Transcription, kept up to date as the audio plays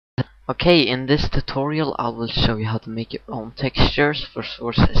Okay, in this tutorial I will show you how to make your own textures for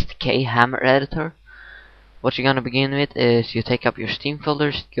Source SDK Hammer editor. What you're gonna begin with is you take up your Steam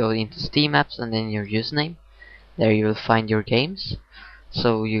folders, go into Steam apps and then your username. There you will find your games.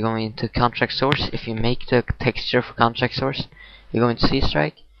 So you go into contract source. If you make the texture for contract source, you go into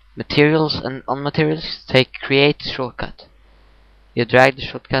C-Strike, materials, and on materials take create shortcut. You drag the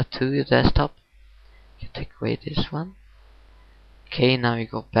shortcut to your desktop. You take away this one. Okay, now you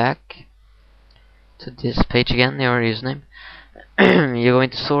go back to this page again, your username. You go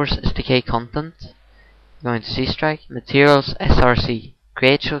into Source SDK content, you go into C-Strike, materials, SRC,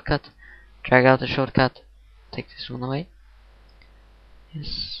 create shortcut, drag out the shortcut, take this one away.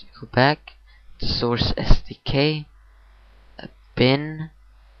 Yes, go back to Source SDK, bin,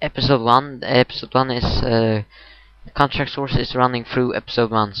 episode 1. Episode 1 is the contract source is running through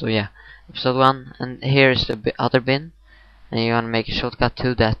episode 1, so yeah, episode 1, and here is the other bin, and you want to make a shortcut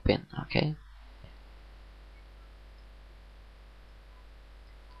to that bin, okay?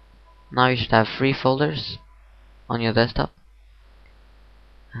 Now you should have 3 folders on your desktop,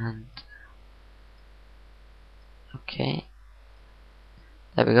 and okay,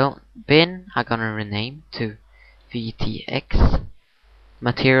 there we go. Bin I'm gonna rename to VTX.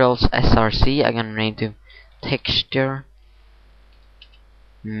 Materials SRC I'm gonna rename to Texture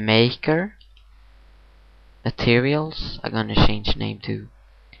Maker. Materials I'm gonna change name to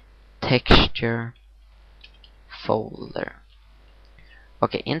Texture Folder.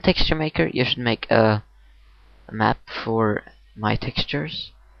 Okay, in Texture Maker you should make a map for my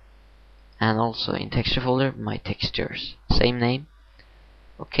textures, and also in Texture Folder my textures, same name.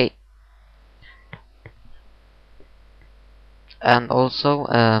 Okay, and also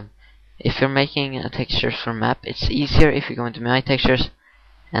if you're making a textures for map, it's easier if you go into my textures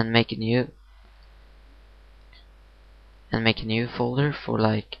and make a new folder for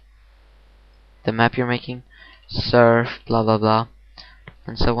like the map you're making, surf blah blah blah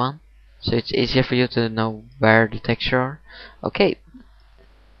and so on, so it's easier for you to know where the texture are. Okay,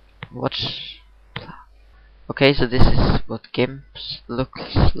 okay, so this is what Gimp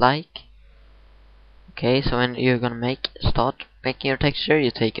looks like. Okay, so when you're gonna start making your texture,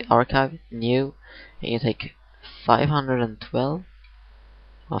 you take archive, new, and you take 512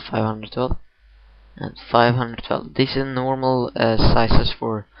 or 512 and 512. These are normal sizes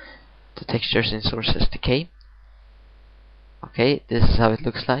for the textures in Source SDK. Okay, this is how it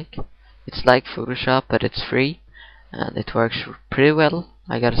looks like. It's like Photoshop, but it's free, and it works pretty well,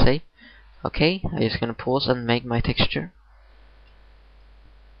 I gotta say. Okay, I'm just gonna pause and make my texture.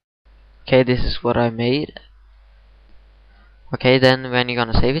 Okay, this is what I made. Okay, then when you're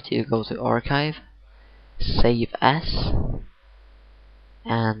gonna save it, you go to archive, save as,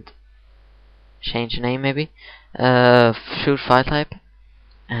 and change the name maybe, choose file type,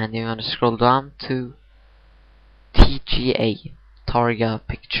 and you're gonna scroll down to TGA, Targa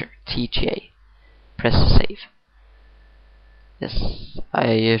Picture, TGA. Press save. Yes,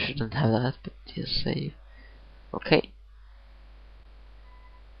 you shouldn't have that, but just save. Okay.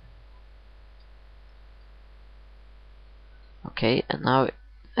 Okay, and now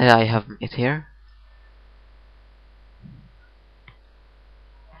I have it here.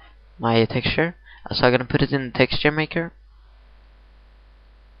 My texture. So I'm gonna put it in the texture maker.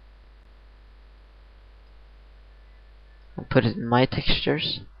 And put it in my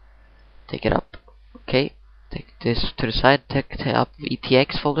textures. Take it up. Okay. Take this to the side. Take up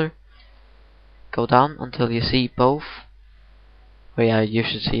VTX folder. Go down until you see both. Oh yeah, you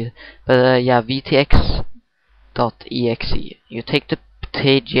should see it. But yeah, VTX.exe. You take the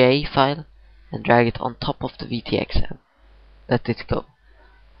TGA file and drag it on top of the VTX. Let it go.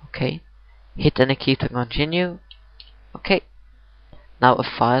 Okay. Hit any key to continue. Okay. Now a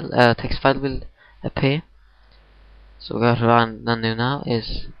text file will appear. So what we're gonna do now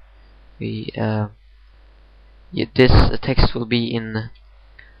is this text will be in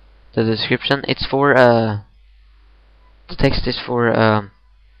the description. It's for the text is for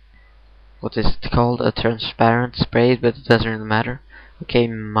what is it called, a transparent spray, but it doesn't really matter. Okay,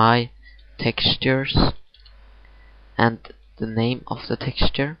 my textures and the name of the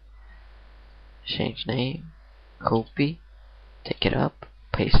texture. Change name, copy, take it up,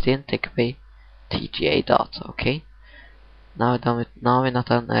 paste in, take away TGA dot. Okay. Now we're not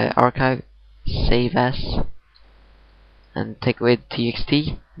done. Archive, save as, and take away the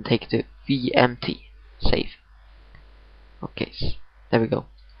txt and take the vmt, save. Okay, so there we go.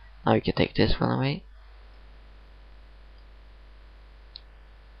 Now we can take this one away.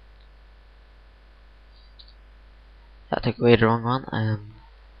 I took away the wrong one.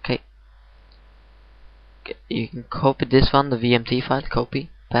 Okay, you can copy this one, the vmt file, copy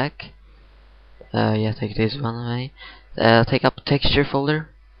back, Yeah, take this one away. Take up texture folder,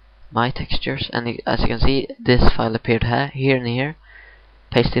 my textures, and as you can see, this file appeared here and here.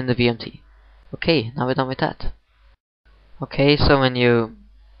 Paste in the VMT. Okay, now we're done with that. Okay, so when you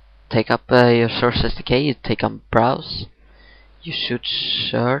take up your Source SDK, you take on Browse. You should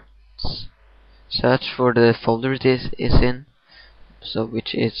search for the folder this is in, so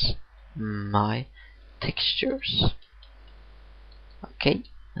which is my textures. Okay,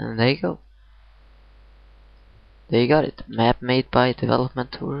 and there you go. There you got it. Map made by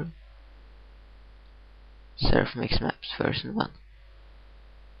development tool. Surf Mix Maps version 1.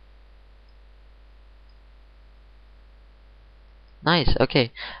 Nice,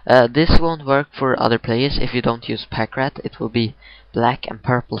 okay. This won't work for other players if you don't use pakrat. It will be black and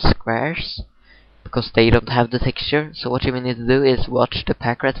purple squares because they don't have the texture. So what you will need to do is watch the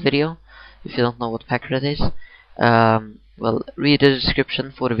pakrat video if you don't know what pakrat is. Well, read the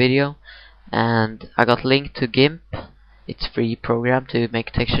description for the video, and I got link to Gimp. It's free program to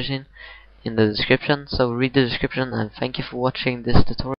make textures in the description. So read the description, and thank you for watching this tutorial.